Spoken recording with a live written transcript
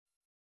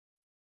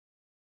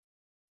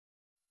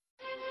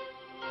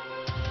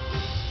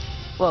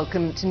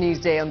Welcome to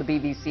Newsday on the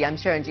BBC. I'm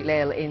Sharon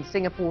Lail in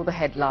Singapore. The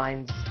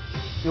headlines.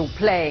 You're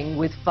playing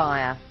with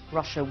fire.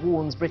 Russia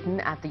warns Britain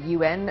at the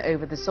UN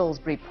over the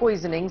Salisbury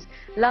poisonings.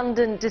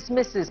 London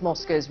dismisses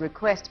Moscow's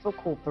request for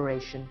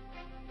cooperation.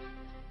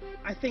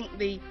 I think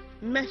the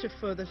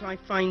metaphor that I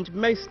find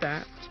most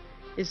apt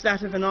is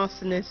that of an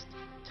arsonist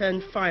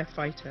turned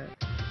firefighter.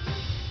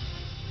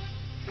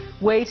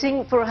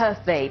 Waiting for her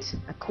fate.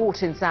 A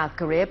court in South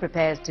Korea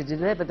prepares to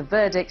deliver the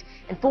verdict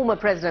in former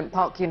President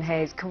Park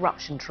Geun-hye's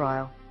corruption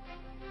trial.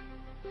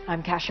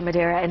 I'm Kasia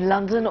Madeira in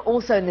London.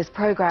 Also in this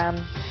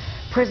programme,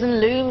 prison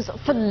looms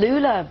for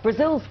Lula.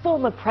 Brazil's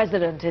former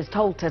president is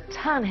told to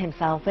turn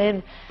himself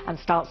in and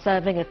start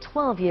serving a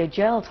 12-year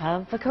jail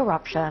term for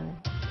corruption.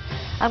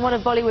 And one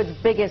of Bollywood's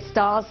biggest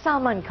stars,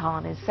 Salman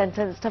Khan, is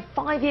sentenced to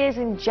 5 years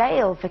in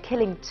jail for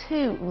killing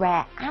 2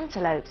 rare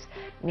antelopes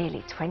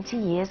nearly 20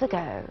 years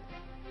ago.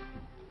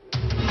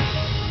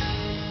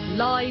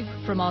 Live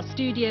from our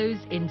studios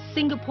in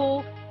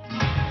Singapore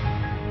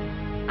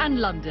and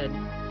London.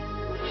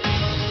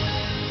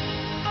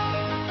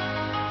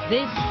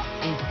 This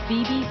is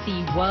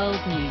BBC World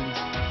News.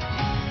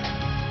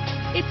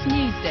 It's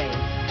Newsday.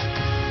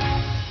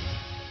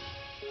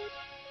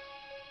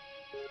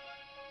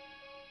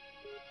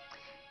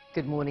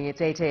 Good morning.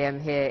 It's 8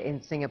 a.m. here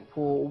in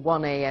Singapore,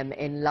 1 a.m.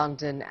 in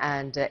London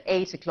and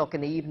 8 o'clock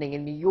in the evening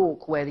in New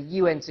York, where the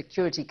UN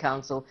Security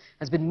Council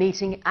has been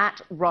meeting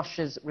at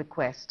Russia's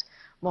request.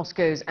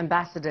 Moscow's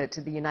ambassador to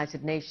the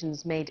United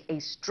Nations made a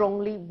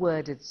strongly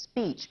worded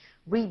speech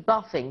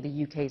rebuffing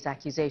the UK's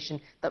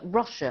accusation that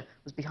Russia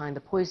was behind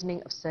the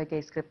poisoning of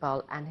Sergei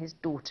Skripal and his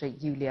daughter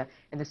Yulia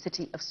in the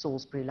city of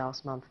Salisbury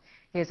last month.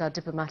 Here's our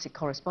diplomatic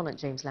correspondent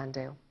James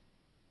Landale.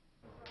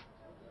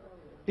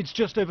 It's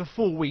just over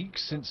 4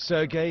 weeks since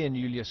Sergei and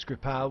Yulia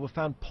Skripal were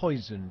found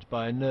poisoned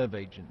by a nerve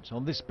agent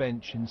on this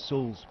bench in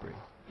Salisbury.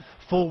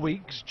 4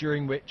 weeks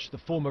during which the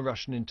former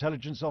Russian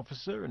intelligence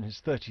officer and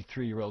his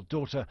 33-year-old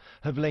daughter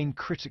have lain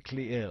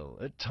critically ill,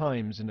 at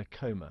times in a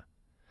coma.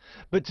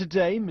 But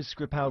today, Ms.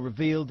 Skripal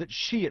revealed that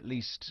she, at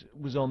least,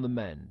 was on the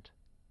mend.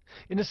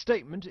 In a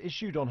statement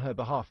issued on her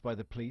behalf by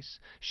the police,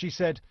 she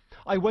said,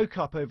 "I woke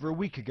up over a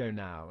week ago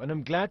now, and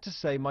I'm glad to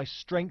say my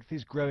strength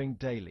is growing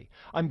daily.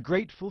 I'm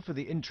grateful for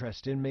the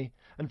interest in me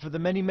and for the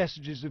many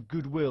messages of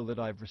goodwill that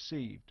I've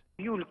received."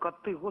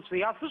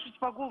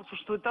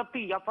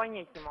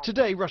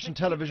 Today, Russian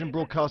television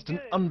broadcast an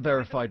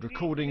unverified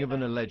recording of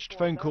an alleged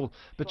phone call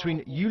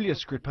between Yulia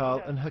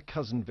Skripal and her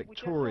cousin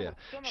Victoria.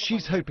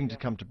 She's hoping to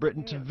come to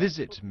Britain to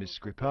visit Ms.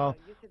 Skripal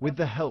with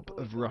the help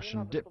of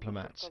Russian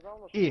diplomats,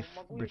 if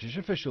British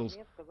officials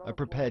are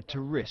prepared to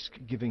risk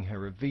giving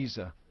her a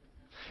visa.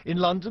 In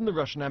London, the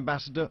Russian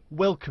ambassador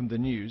welcomed the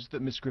news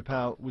that Ms.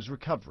 Skripal was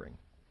recovering.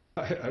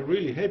 I'm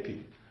really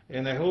happy.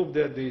 And I hope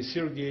that the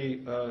Sergei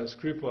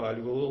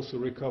Skripal will also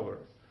recover.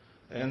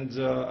 And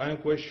I'm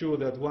quite sure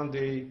that one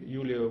day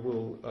Yulia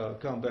will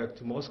come back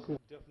to Moscow.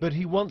 But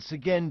he once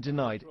again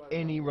denied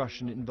any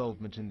Russian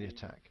involvement in the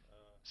attack.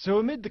 So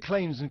amid the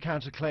claims and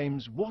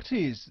counterclaims, what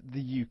is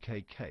the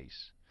UK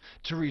case?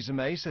 Theresa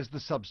May says the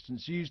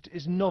substance used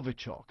is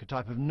Novichok, a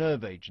type of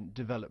nerve agent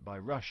developed by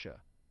Russia.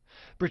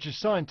 British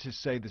scientists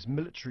say this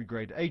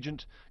military-grade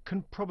agent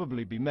can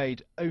probably be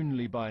made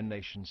only by a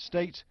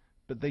nation-state,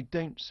 but they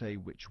don't say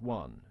which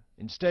one.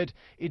 Instead,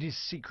 it is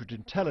secret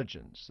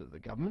intelligence that the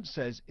government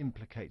says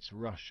implicates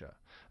Russia,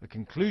 a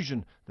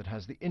conclusion that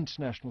has the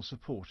international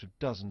support of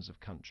dozens of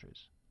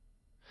countries.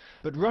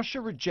 But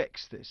Russia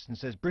rejects this and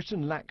says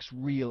Britain lacks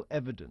real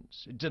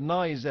evidence. It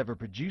denies ever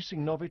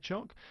producing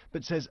Novichok,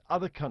 but says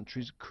other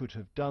countries could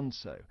have done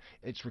so.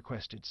 It's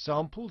requested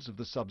samples of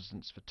the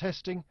substance for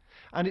testing,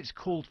 and it's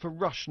called for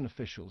Russian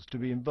officials to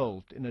be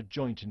involved in a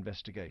joint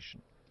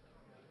investigation.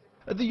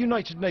 At the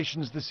United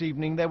Nations this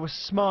evening, there were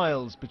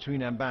smiles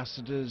between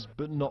ambassadors,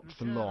 but not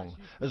for long,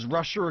 as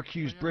Russia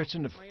accused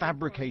Britain of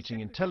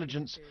fabricating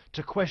intelligence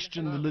to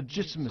question the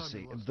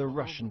legitimacy of the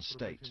Russian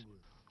state.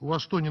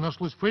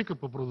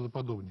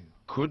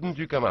 Couldn't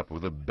you come up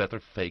with a better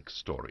fake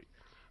story?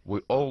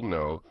 We all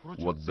know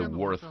what the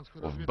worth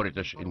of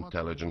British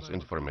intelligence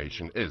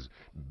information is,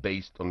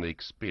 based on the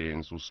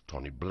experience with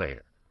Tony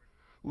Blair.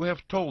 We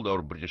have told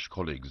our British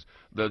colleagues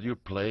that you're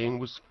playing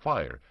with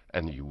fire,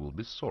 and you will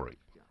be sorry.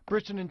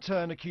 Britain in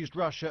turn accused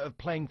Russia of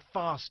playing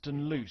fast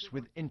and loose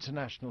with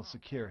international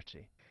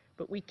security.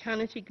 But we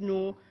cannot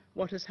ignore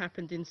what has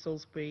happened in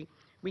Salisbury.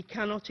 We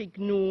cannot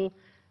ignore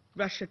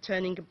Russia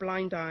turning a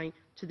blind eye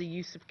to the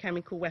use of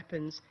chemical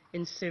weapons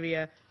in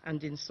Syria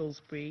and in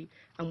Salisbury.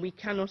 And we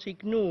cannot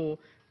ignore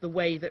the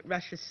way that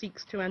Russia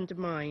seeks to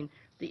undermine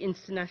the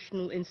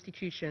international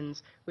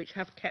institutions which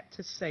have kept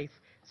us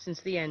safe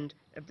since the end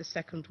of the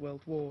Second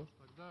World War.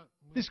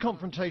 This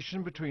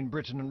confrontation between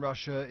Britain and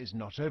Russia is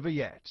not over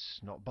yet,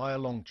 not by a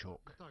long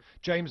chalk.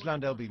 James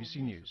Landale,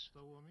 BBC News.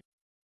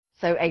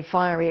 So a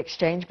fiery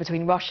exchange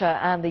between Russia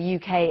and the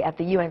UK at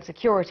the UN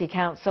Security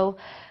Council.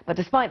 But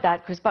despite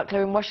that, Chris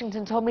Buckler in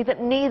Washington told me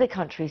that neither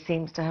country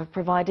seems to have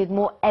provided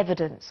more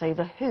evidence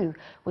over who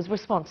was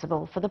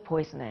responsible for the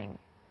poisoning.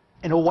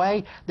 In a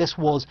way, this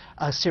was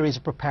a series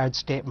of prepared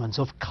statements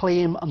of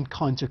claim and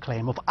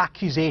counterclaim, of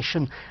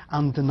accusation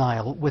and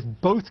denial,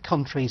 with both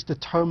countries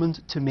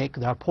determined to make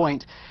their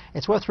point.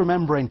 It's worth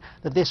remembering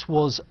that this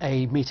was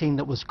a meeting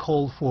that was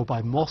called for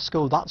by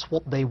Moscow. That's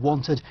what they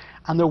wanted,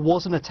 and there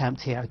was an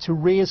attempt here to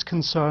raise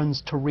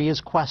concerns, to raise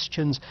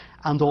questions,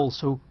 and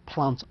also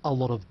plant a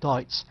lot of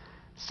doubts.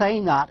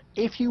 Saying that,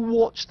 if you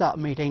watch that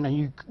meeting and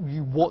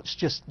you watch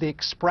just the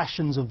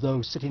expressions of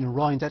those sitting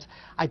around it,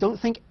 I don't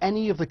think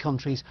any of the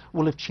countries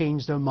will have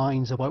changed their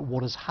minds about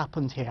what has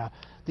happened here.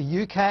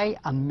 The UK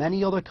and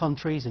many other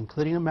countries,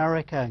 including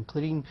America,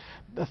 including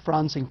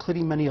France,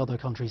 including many other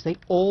countries, they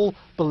all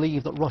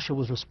believe that Russia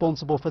was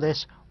responsible for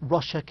this.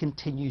 Russia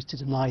continues to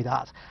deny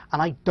that.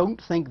 And I don't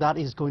think that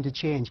is going to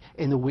change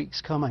in the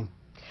weeks coming.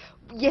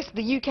 Yes,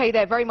 the UK,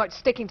 they're very much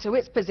sticking to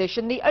its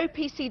position. The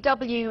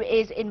OPCW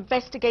is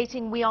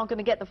investigating. We are going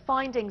to get the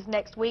findings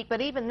next week, but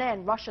even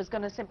then, Russia's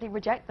going to simply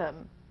reject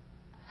them.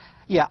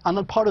 Yeah, and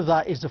a part of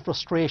that is the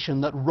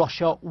frustration that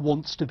Russia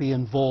wants to be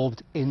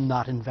involved in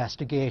that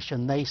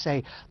investigation. They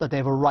say that they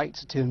have a right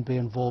to be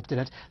involved in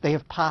it. They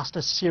have passed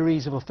a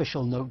series of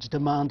official notes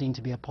demanding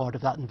to be a part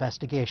of that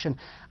investigation.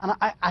 And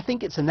I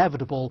think it's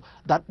inevitable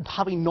that,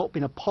 having not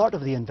been a part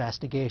of the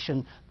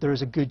investigation, there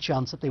is a good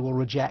chance that they will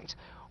reject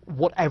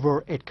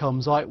whatever it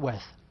comes out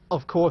with.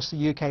 Of course,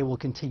 the UK will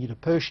continue to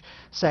push,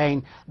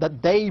 saying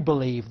that they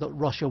believe that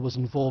Russia was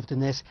involved in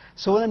this.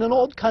 So in an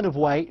odd kind of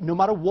way, no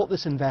matter what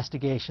this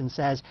investigation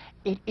says,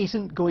 it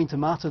isn't going to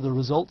matter the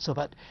results of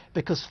it,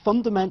 because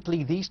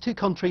fundamentally these two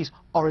countries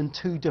are in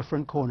two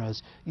different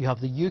corners. You have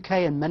the UK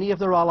and many of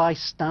their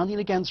allies standing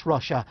against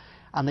Russia,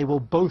 and they will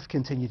both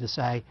continue to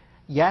say,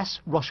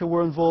 yes, Russia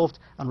were involved,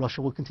 and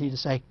Russia will continue to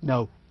say,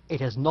 no, it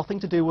has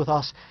nothing to do with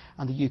us,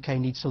 and the UK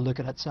needs to look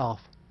at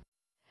itself.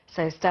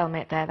 So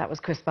stalemate there. That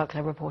was Chris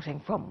Buckler reporting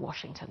from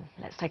Washington.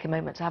 Let's take a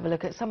moment to have a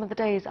look at some of the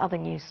day's other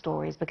news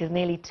stories, because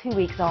nearly 2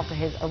 weeks after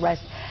his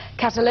arrest,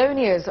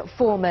 Catalonia's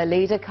former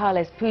leader,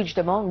 Carles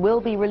Puigdemont,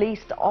 will be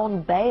released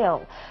on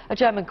bail. A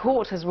German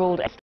court has ruled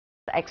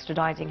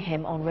extraditing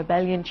him on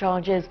rebellion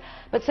charges,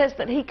 but says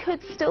that he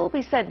could still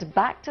be sent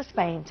back to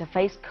Spain to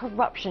face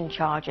corruption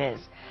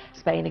charges.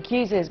 Spain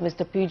accuses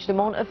Mr.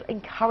 Puigdemont of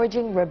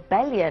encouraging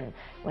rebellion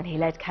when he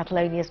led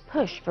Catalonia's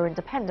push for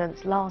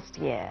independence last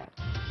year.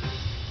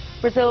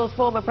 Brazil's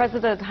former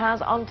president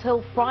has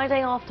until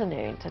Friday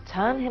afternoon to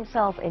turn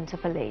himself into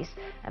police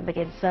and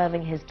begin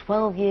serving his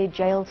 12-year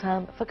jail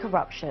term for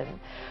corruption.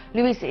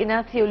 Luis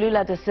Inácio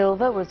Lula da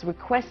Silva was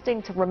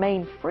requesting to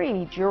remain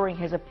free during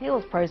his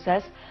appeals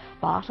process,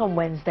 but on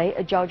Wednesday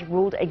a judge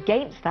ruled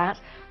against that,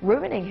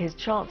 ruining his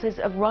chances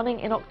of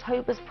running in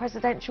October's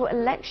presidential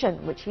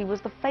election, which he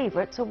was the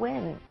favourite to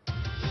win.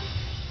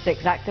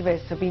 6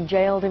 activists have been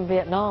jailed in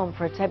Vietnam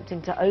for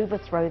attempting to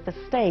overthrow the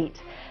state.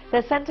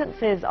 Their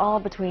sentences are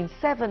between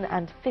 7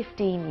 and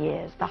 15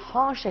 years, the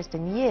harshest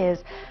in years,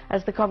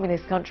 as the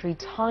communist country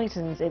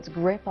tightens its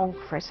grip on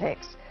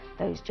critics.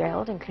 Those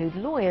jailed include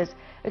lawyers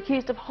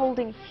accused of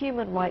holding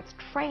human rights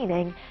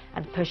training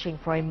and pushing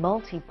for a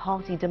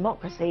multi-party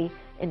democracy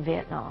in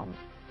Vietnam.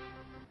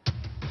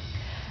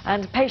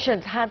 And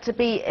patients had to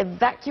be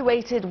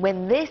evacuated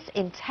when this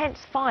intense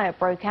fire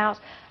broke out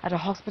at a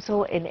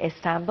hospital in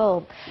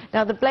Istanbul.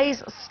 Now, the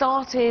blaze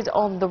started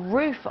on the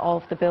roof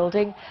of the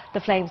building.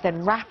 The flames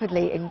then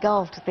rapidly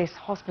engulfed this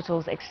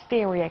hospital's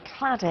exterior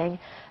cladding.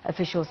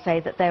 Officials say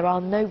that there are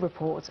no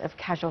reports of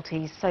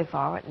casualties so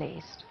far, at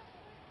least.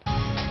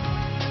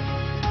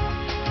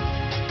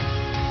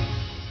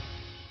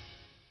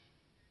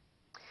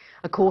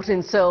 A court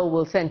in Seoul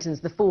will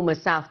sentence the former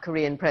South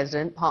Korean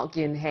president, Park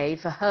Geun-hye,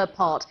 for her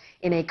part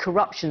in a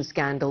corruption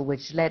scandal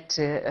which led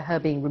to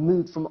her being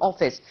removed from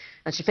office.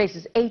 And she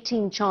faces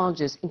 18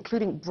 charges,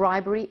 including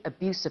bribery,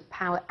 abuse of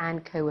power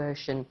and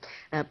coercion.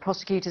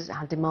 Prosecutors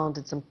have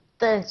demanded some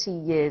 30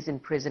 years in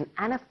prison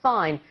and a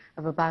fine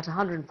of about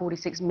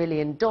 $146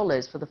 million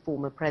for the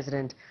former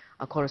president.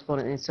 Our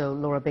correspondent in Seoul,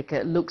 Laura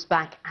Bicker, looks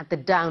back at the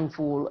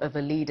downfall of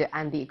a leader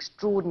and the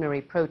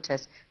extraordinary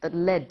protests that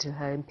led to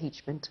her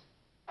impeachment.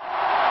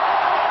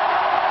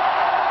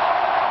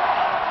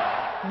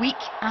 Week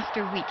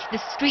after week, the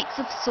streets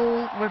of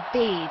Seoul were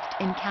bathed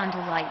in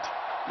candlelight.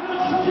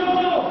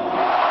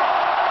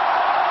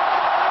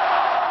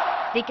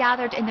 They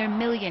gathered in their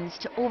millions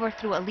to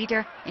overthrow a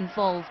leader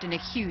involved in a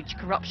huge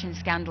corruption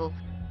scandal.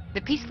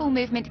 The peaceful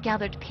movement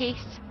gathered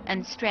pace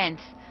and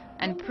strength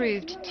and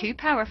proved too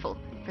powerful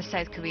for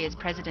South Korea's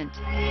president.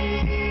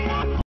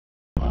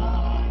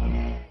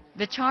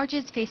 The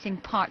charges facing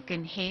Park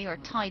Geun-hye are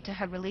tied to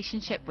her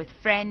relationship with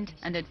friend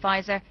and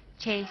advisor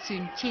Chae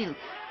Soon-chil.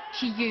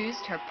 She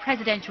used her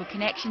presidential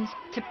connections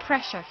to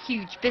pressure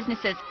huge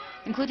businesses,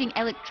 including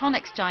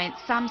electronics giant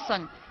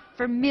Samsung,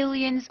 for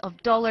millions of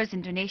dollars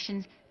in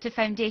donations to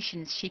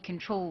foundations she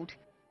controlled.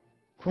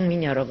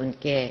 국민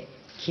여러분께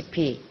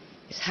깊이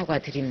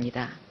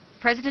사과드립니다.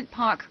 President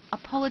Park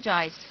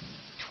apologized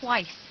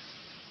twice,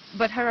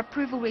 but her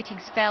approval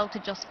ratings fell to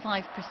just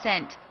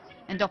 5%,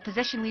 and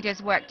opposition leaders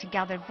worked to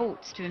gather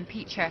votes to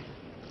impeach her.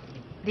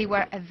 They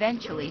were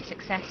eventually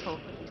successful.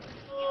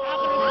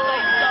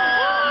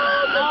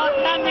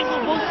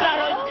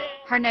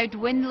 Her now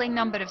dwindling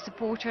number of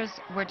supporters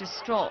were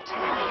distraught.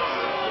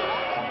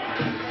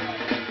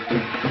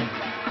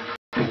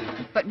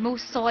 But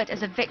most saw it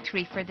as a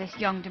victory for this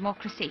young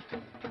democracy.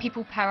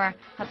 People power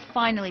have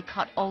finally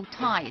cut all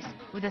ties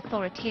with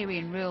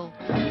authoritarian rule.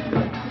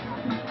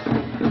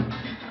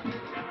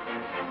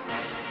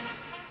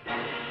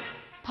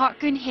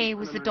 Park Geun-hye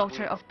was the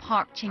daughter of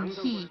Park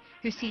Chung-hee,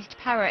 who seized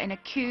power in a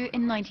coup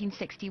in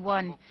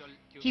 1961.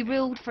 He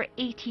ruled for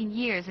 18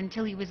 years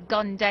until he was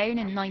gunned down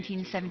in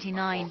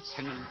 1979.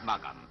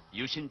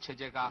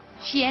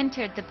 She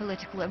entered the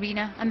political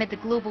arena amid the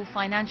global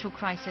financial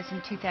crisis in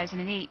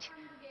 2008.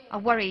 A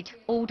worried,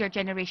 older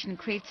generation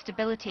craved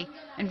stability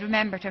and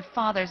remembered her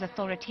father's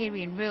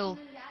authoritarian rule.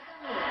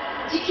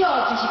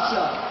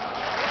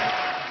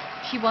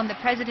 She won the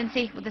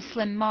presidency with a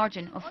slim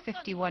margin of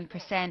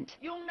 51%.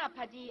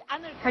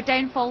 Her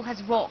downfall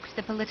has rocked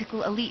the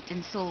political elite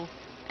in Seoul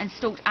and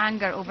stoked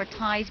anger over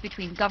ties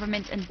between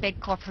government and big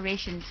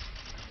corporations.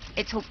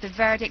 It's hoped the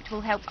verdict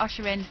will help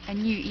usher in a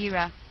new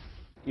era.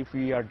 If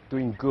we are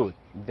doing good,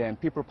 then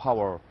people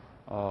power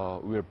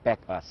will back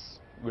us,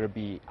 will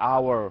be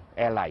our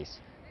allies.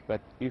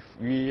 But if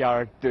we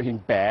are doing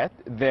bad,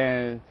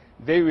 then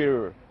they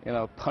will,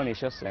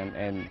 punish us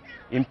and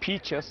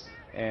impeach us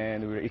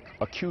and will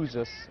accuse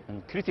us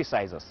and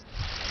criticize us.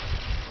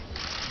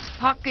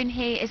 Park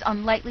Geun-hye is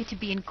unlikely to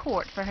be in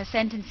court for her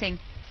sentencing,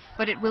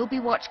 but it will be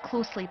watched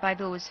closely by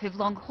those who've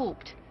long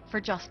hoped for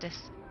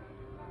justice.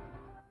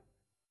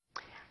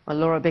 Well,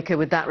 Laura Bicker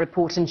with that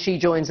report, and she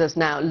joins us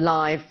now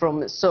live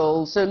from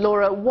Seoul. So,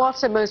 Laura,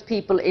 what are most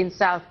people in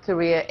South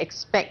Korea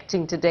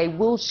expecting today?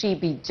 Will she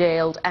be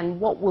jailed, and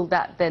what will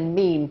that then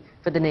mean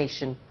for the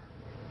nation?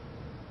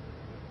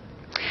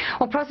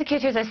 Well,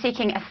 prosecutors are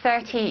seeking a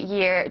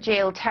 30-year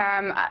jail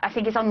term. I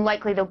think it's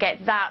unlikely they'll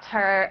get that.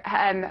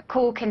 Her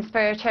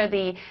co-conspirator,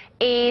 the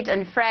aide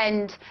and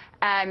friend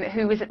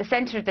who was at the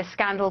centre of this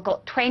scandal,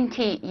 got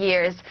 20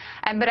 years.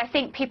 But I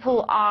think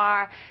people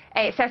are,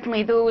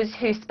 certainly those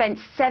who spent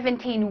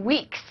 17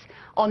 weeks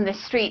on the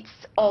streets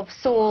of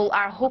Seoul,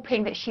 are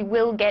hoping that she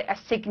will get a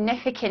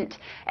significant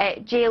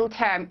jail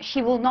term.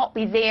 She will not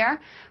be there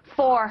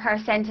for her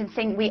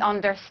sentencing, we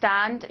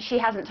understand. She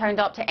hasn't turned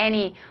up to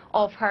any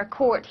of her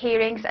court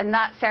hearings, and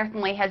that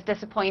certainly has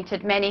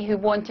disappointed many who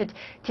wanted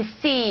to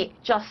see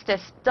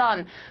justice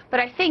done. But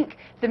I think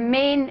the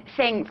main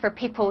thing for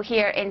people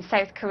here in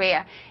South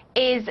Korea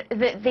is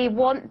that they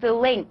want the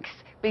links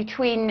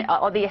between,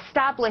 or the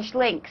established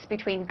links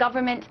between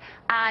government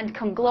and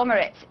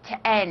conglomerates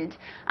to end,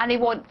 and they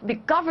want the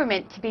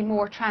government to be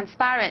more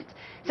transparent.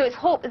 So it's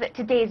hoped that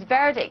today's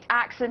verdict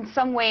acts in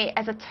some way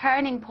as a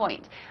turning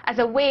point, as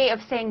a way of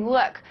saying,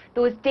 look,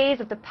 those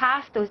days of the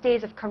past, those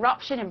days of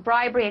corruption and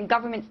bribery and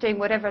governments doing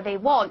whatever they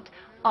want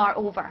are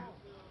over.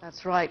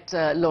 That's right,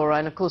 Laura,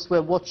 and of course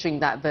we're watching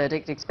that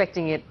verdict,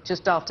 expecting it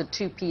just after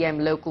 2 p.m.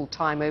 local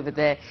time over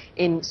there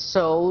in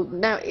Seoul.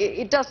 Now,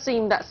 it does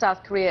seem that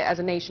South Korea as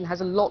a nation has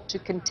a lot to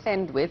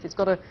contend with. It's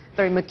got a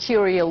very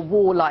mercurial,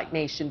 warlike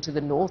nation to the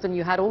north, and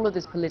you had all of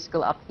this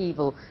political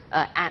upheaval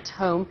at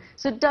home.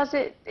 So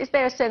is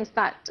there a sense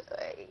that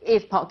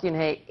if Park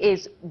Geun-hye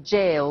is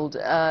jailed,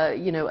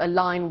 a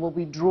line will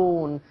be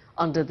drawn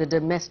under the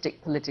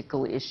domestic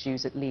political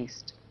issues at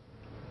least?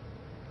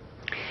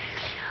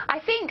 I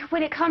think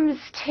when it comes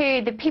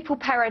to the people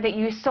power that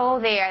you saw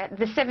there,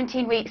 the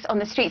 17 weeks on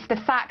the streets, the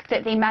fact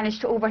that they managed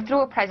to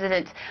overthrow a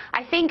president,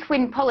 I think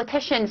when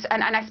politicians,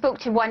 and I spoke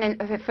to one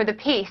for the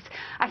piece,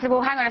 I said,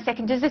 well, hang on a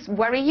second, does this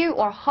worry you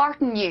or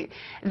hearten you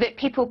that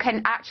people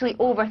can actually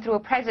overthrow a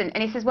president?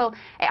 And he says, well,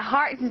 it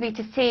heartens me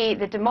to see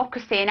the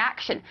democracy in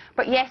action.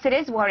 But yes, it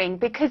is worrying,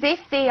 because if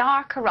they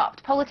are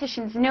corrupt,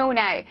 politicians know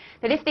now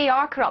that if they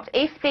are corrupt,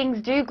 if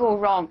things do go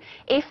wrong,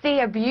 if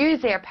they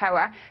abuse their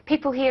power,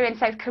 people here in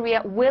South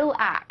Korea will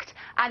act,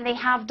 and they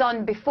have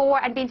done before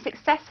and been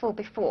successful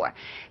before.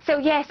 So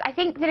yes, I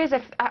think there is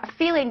a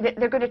feeling that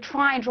they're going to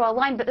try and draw a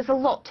line, but there's a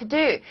lot to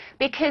do,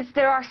 because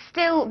there are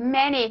still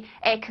many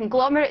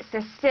conglomerates.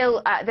 There's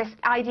still this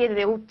idea that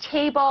the old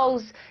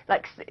chaebols,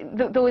 like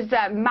those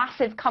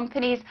massive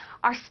companies,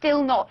 are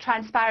still not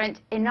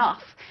transparent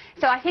enough.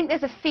 So I think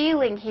there's a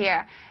feeling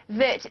here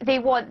that they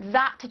want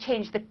that to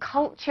change, the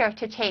culture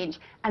to change,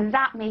 and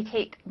that may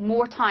take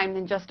more time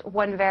than just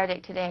one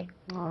verdict today.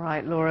 All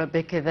right, Laura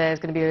Bicker, there's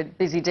going to be a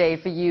busy day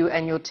for you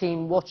and your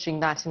team watching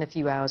that in a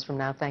few hours from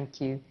now. Thank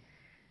you.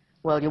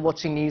 Well, you're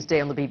watching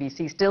Newsday on the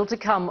BBC. Still to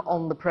come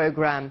on the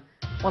programme,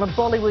 one of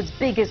Bollywood's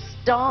biggest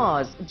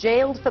stars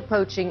jailed for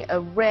poaching a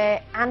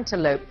rare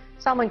antelope.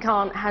 Salman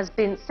Khan has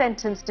been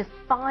sentenced to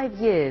 5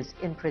 years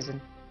in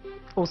prison.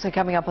 Also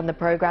coming up on the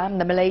programme,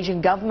 the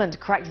Malaysian government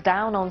cracks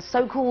down on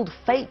so-called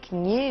fake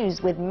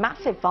news with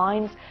massive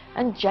fines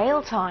and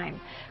jail time.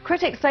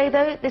 Critics say,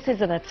 though, this is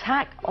an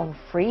attack on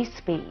free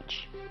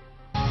speech.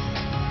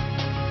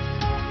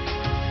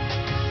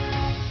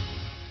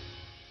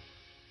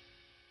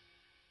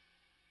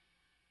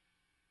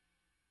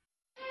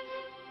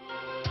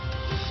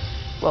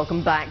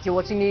 Welcome back. You're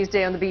watching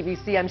Newsday on the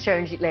BBC. I'm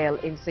Sharon Jeet Lail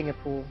in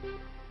Singapore.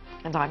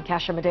 And I'm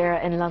Kasia Madeira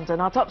in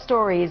London. Our top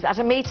stories. At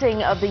a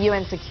meeting of the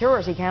UN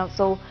Security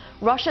Council,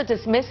 Russia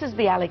dismisses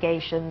the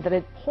allegation that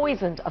it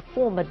poisoned a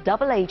former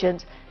double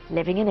agent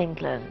living in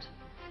England.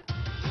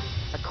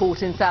 A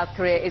court in South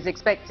Korea is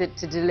expected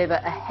to deliver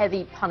a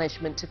heavy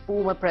punishment to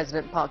former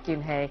President Park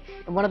Geun-hye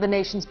in one of the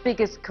nation's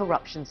biggest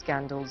corruption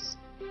scandals.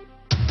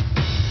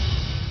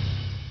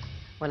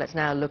 Well, let's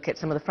now look at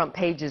some of the front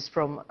pages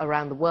from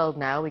around the world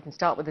now. We can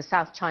start with the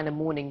South China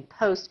Morning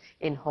Post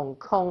in Hong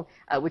Kong,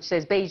 which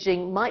says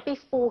Beijing might be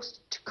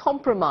forced to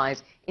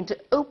compromise into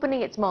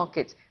opening its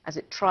markets as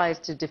it tries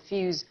to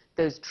diffuse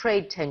those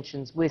trade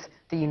tensions with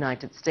the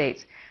United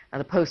States. Now,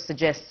 the Post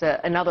suggests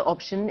another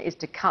option is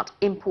to cut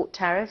import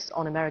tariffs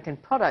on American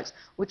products,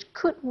 which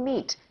could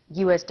meet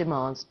U.S.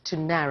 demands to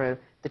narrow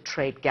the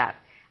trade gap.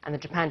 And the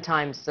Japan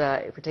Times,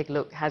 if we take a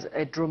look, has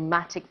a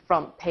dramatic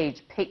front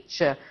page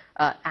picture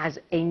as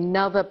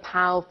another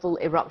powerful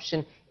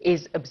eruption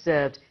is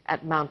observed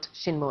at Mount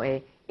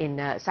Shinmoe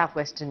in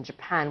southwestern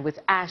Japan, with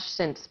ash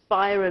sent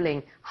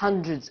spiraling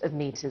hundreds of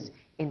meters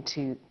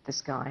into the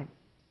sky.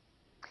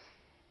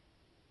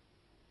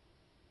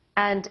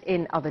 And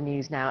in other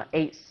news now,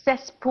 a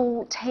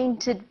cesspool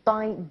tainted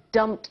by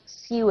dumped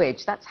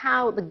sewage. That's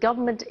how the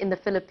government in the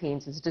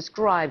Philippines has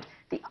described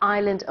the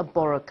island of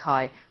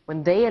Boracay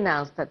when they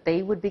announced that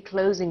they would be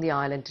closing the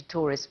island to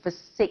tourists for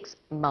 6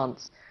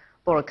 months.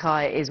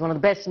 Boracay is one of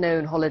the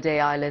best-known holiday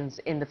islands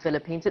in the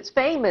Philippines. It's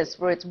famous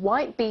for its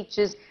white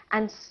beaches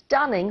and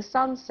stunning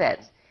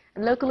sunsets.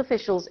 And local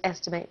officials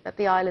estimate that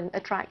the island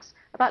attracts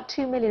about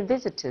 2 million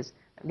visitors.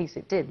 At least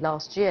it did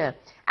last year.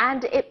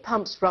 And it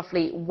pumps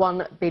roughly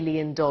 $1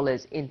 billion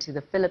into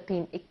the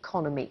Philippine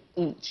economy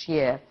each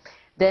year.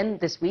 Then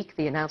this week,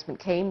 the announcement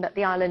came that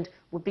the island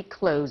would be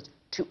closed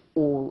to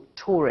all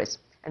tourists.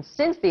 And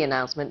since the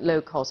announcement,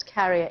 low-cost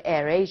carrier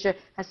AirAsia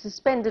has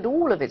suspended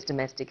all of its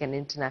domestic and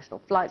international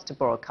flights to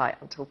Boracay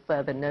until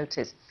further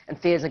notice. And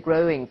fears are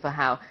growing for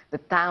how the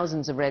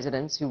thousands of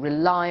residents who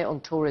rely on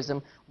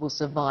tourism will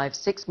survive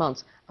 6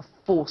 months of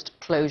forced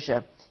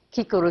closure.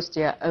 Kiko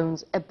Rustia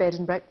owns a bed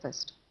and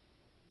breakfast.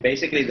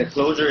 Basically, the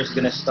closure is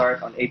going to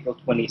start on April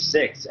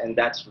 26th, and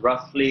that's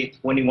roughly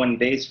 21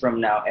 days from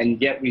now. And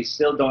yet we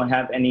still don't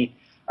have any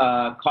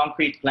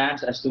concrete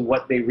plans as to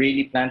what they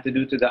really plan to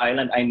do to the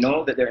island. I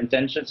know that their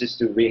intentions is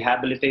to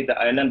rehabilitate the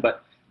island,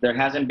 but there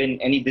hasn't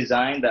been any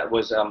design that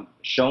was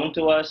shown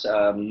to us,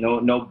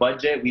 no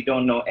budget. We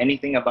don't know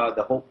anything about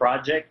the whole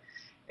project.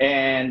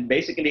 And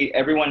basically,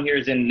 everyone here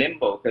is in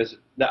limbo because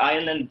the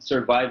island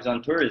survives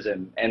on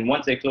tourism. And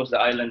once they close the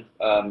island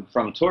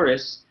from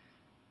tourists,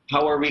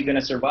 how are we going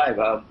to survive?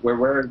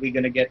 Where are we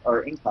going to get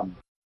our income?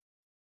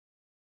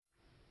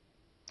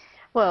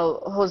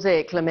 Well,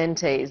 Jose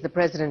Clemente is the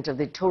president of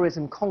the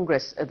Tourism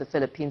Congress of the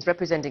Philippines,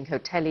 representing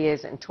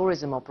hoteliers and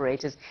tourism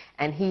operators,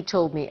 and he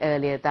told me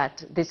earlier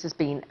that this has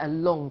been a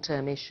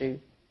long-term issue.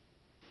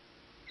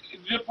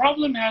 The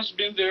problem has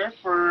been there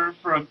for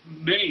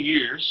many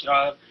years.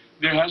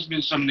 There has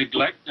been some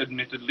neglect,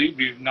 admittedly.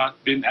 We've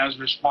not been as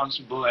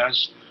responsible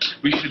as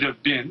we should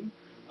have been.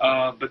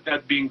 But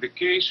that being the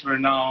case, we're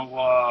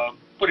now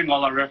putting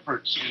all our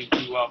efforts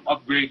into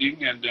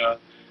upgrading and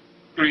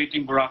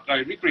recreating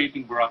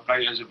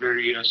Boracay as a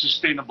very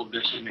sustainable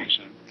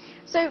destination.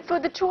 So for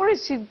the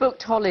tourists who've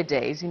booked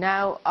holidays, who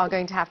now are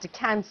going to have to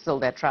cancel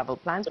their travel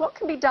plans, what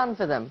can be done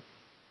for them?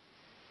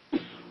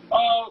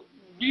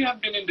 We have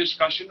been in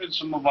discussion with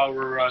some of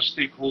our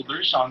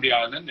stakeholders on the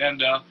island,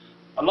 and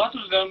a lot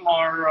of them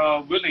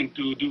are willing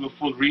to do a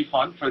full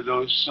refund for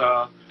those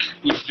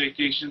whose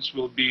vacations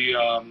will be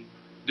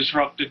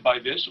disrupted by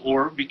this,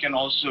 or we can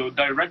also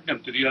direct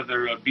them to the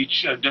other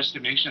beach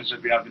destinations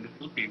that we have in the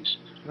Philippines.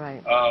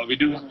 Right. We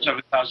do have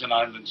 7,000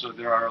 islands, so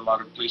there are a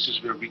lot of places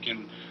where we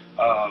can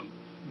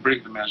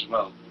bring them as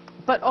well.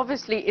 But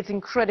obviously, it's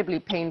incredibly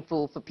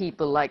painful for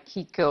people like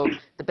Kiko,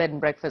 the bed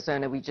and breakfast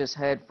owner we just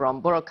heard from.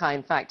 Boracay,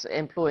 in fact,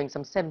 employing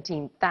some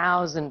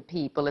 17,000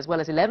 people, as well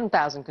as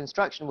 11,000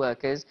 construction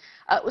workers.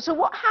 So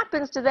what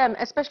happens to them,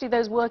 especially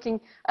those working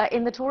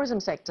in the tourism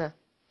sector?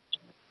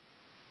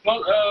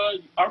 Well,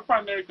 our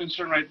primary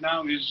concern right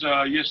now is,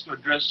 yes, to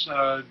address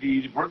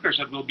the workers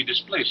that will be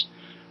displaced.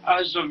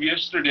 As of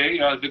yesterday,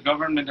 the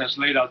government has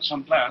laid out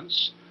some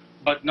plans,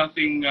 but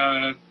nothing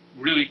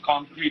really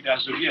concrete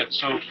as of yet.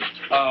 So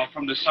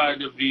from the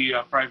side of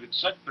the private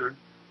sector,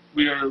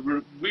 we are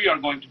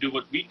going to do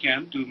what we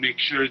can to make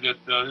sure that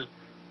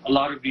a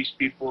lot of these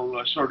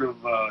people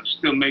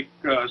still make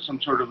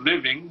some sort of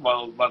living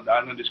while the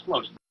island is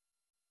closed.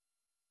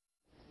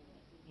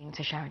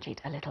 To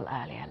Sharanjit a little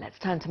earlier. Let's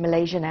turn to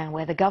Malaysia now,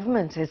 where the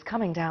government is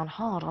coming down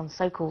hard on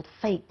so-called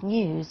fake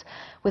news,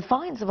 with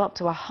fines of up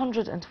to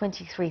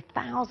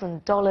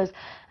 $123,000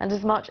 and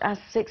as much as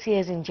 6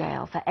 years in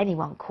jail for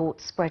anyone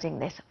caught spreading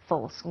this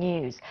false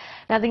news.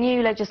 Now, the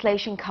new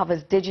legislation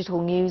covers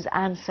digital news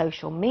and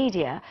social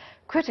media.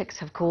 Critics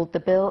have called the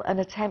bill an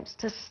attempt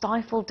to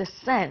stifle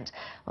dissent.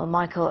 Well,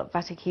 Michael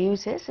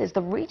Vaticiutis is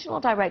the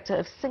Regional Director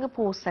of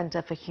Singapore's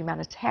Centre for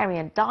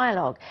Humanitarian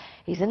Dialogue.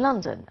 He's in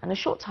London, and a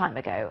short time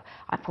ago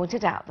I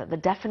pointed out that the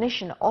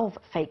definition of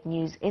fake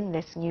news in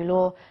this new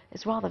law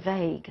is rather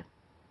vague.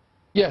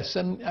 Yes,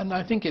 and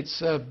I think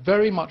it's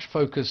very much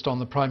focused on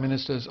the Prime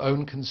Minister's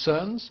own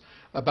concerns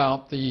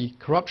about the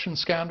corruption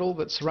scandal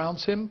that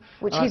surrounds him.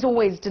 Which he's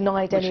always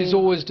denied Which he's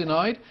always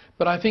denied.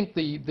 But I think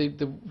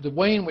the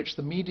way in which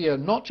the media,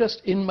 not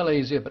just in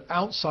Malaysia but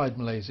outside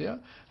Malaysia,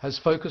 has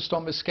focused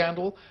on this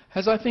scandal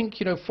has, I think,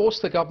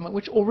 forced the government,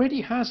 which already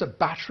has a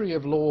battery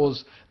of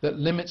laws that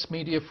limits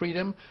media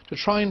freedom, to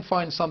try and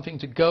find something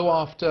to go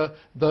after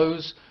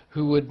those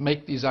who would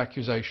make these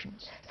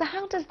accusations. So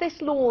how does this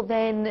law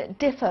then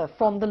differ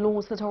from the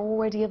laws that are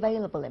already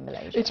available in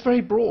Malaysia? It's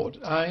very broad,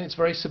 it's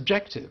very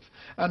subjective,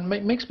 and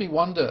makes me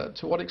wonder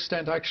to what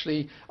extent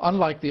actually,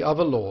 unlike the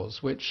other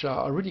laws, which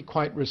are really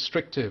quite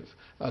restrictive,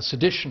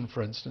 sedition,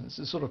 for instance,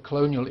 the sort of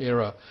colonial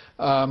era,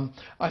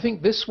 I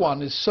think this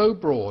one is so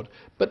broad,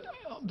 but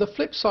the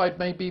flip side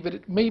may be that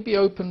it may be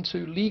open to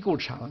legal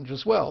challenge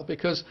as well,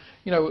 because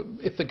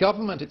if the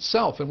government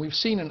itself, and we've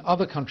seen in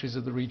other countries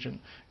of the region,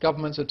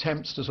 governments'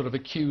 attempts to sort of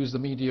accuse the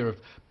media of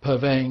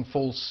purveying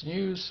false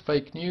news,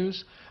 fake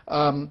news,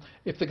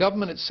 if the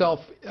government itself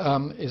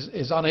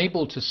is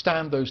unable to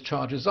stand those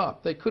charges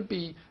up, they could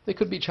be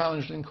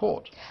challenged in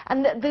court.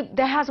 And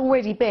there has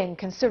already been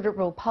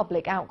considerable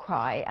public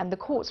outcry, and the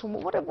courts,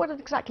 what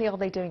exactly are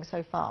they doing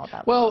so far?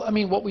 Well, I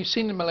mean, what we've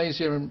seen in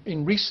Malaysia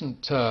in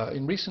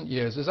recent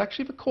years is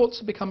actually the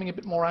courts are becoming a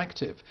bit more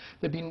active.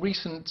 There have been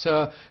recent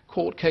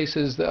court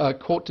cases,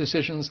 court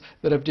decisions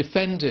that have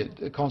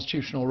defended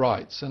constitutional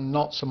rights, and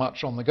not so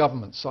much on the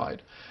government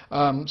side.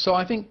 So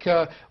I think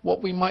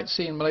what we might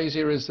see in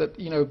Malaysia is that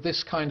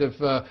this kind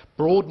of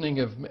broadening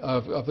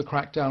of the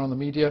crackdown on the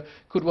media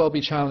could well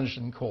be challenged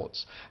in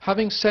courts.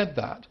 Having said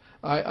that,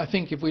 I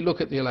think if we look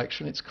at the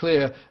election, it's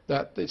clear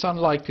that it's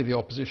unlikely the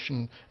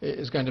opposition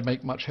is going to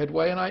make much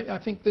headway, and I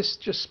think this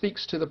just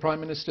speaks to the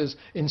Prime Minister's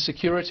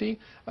insecurity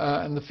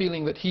and the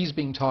feeling that he's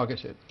being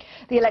targeted.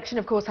 The election,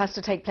 of course, has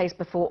to take place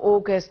before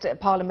August.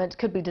 Parliament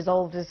could be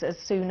dissolved as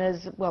soon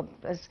as, well,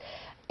 as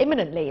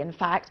imminently, in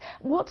fact.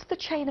 What's the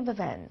chain of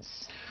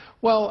events?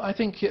 Well, I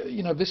think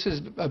this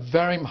is a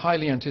very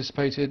highly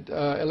anticipated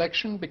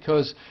election,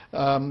 because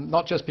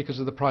not just because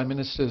of the Prime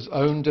Minister's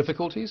own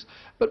difficulties,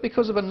 but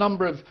because of a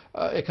number of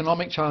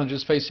economic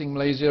challenges facing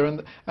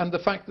Malaysia, and the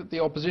fact that the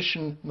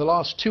opposition in the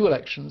last two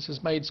elections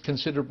has made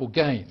considerable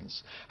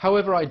gains.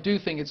 However, I do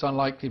think it's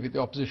unlikely that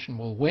the opposition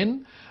will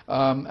win,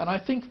 and I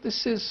think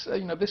this is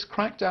this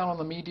crackdown on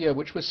the media,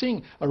 which we're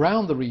seeing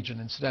around the region,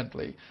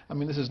 incidentally. I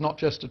mean, this is not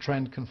just a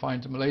trend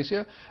confined to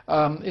Malaysia,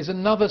 is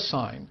another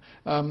sign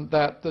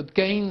that the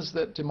gains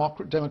that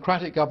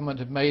democratic government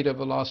have made over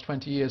the last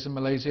 20 years in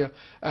Malaysia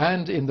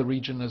and in the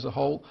region as a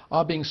whole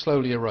are being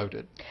slowly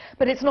eroded.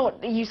 But it's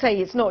not, you say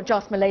it's not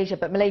just Malaysia,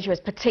 but Malaysia is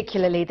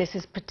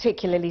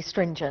particularly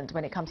stringent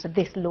when it comes to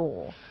this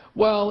law.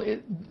 Well,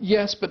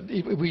 yes, but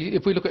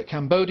if we look at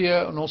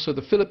Cambodia and also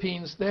the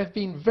Philippines, there have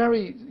been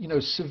very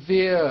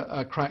severe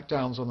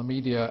crackdowns on the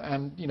media,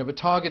 and the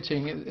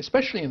targeting,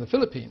 especially in the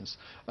Philippines,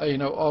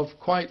 of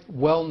quite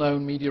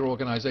well-known media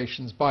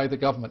organizations by the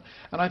government.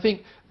 And I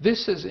think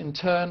this has in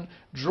turn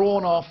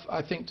drawn off,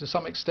 I think, to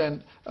some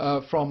extent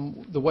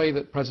from the way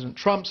that President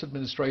Trump's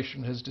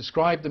administration has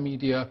described the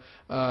media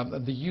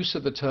and the use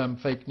of the term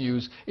fake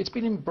news. It's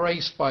been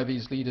embraced by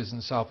these leaders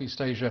in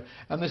Southeast Asia,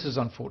 and this is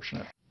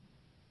unfortunate.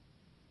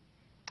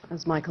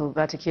 As Michael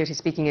Vaticiutis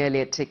speaking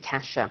earlier to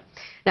Kasha.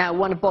 Now,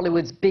 one of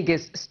Bollywood's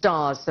biggest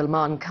stars,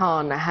 Salman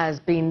Khan, has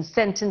been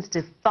sentenced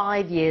to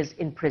 5 years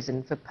in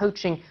prison for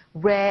poaching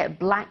rare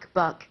black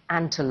buck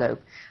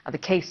antelope. The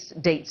case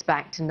dates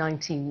back to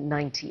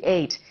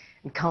 1998.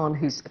 And Khan,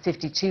 who's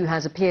 52,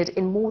 has appeared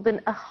in more than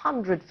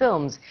 100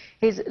 films.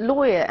 His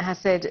lawyer has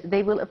said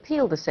they will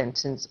appeal the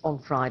sentence on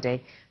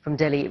Friday. From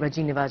Delhi,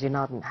 Rajini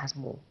Vaidyanathan has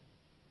more.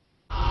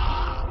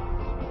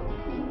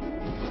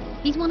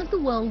 He's one of the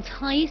world's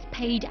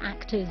highest-paid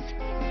actors.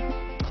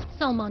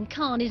 Salman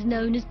Khan is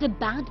known as the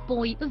bad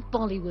boy of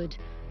Bollywood,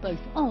 both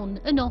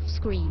on and off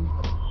screen.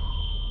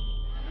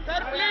 Sir,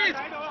 please!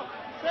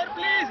 Sir,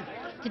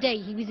 please! Today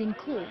he was in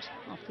court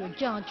after a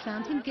judge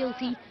found him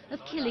guilty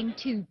of killing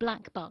 2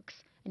 black bucks,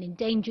 an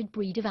endangered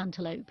breed of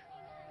antelope.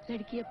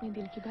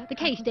 The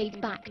case dates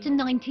back to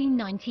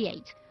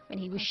 1998, when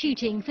he was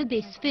shooting for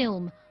this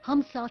film,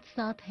 Hum Saath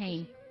Saath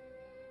Hain.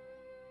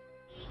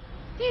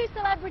 Few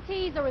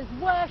celebrities are as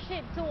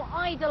worshipped or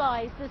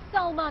idolised as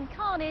Salman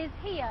Khan is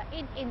here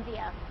in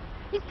India.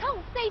 His cult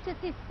status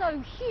is so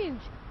huge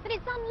that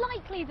it's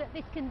unlikely that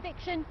this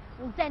conviction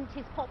will dent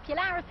his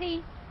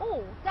popularity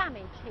or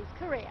damage his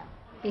career.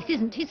 This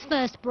isn't his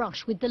first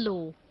brush with the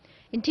law.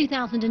 In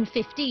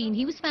 2015,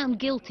 he was found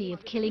guilty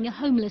of killing a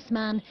homeless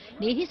man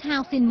near his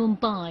house in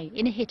Mumbai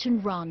in a hit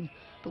and run,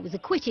 but was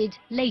acquitted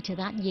later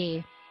that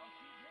year.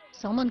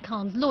 Salman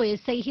Khan's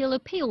lawyers say he'll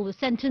appeal the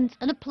sentence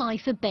and apply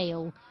for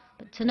bail.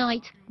 But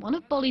tonight, one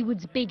of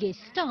Bollywood's biggest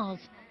stars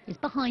is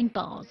behind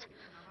bars.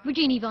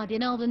 Rajini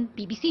Vaidyanathan,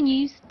 BBC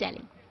News,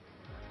 Delhi.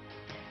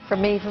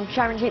 From me, from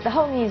Sharon Jeet, the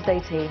whole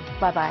Newsday team.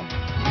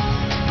 Bye-bye.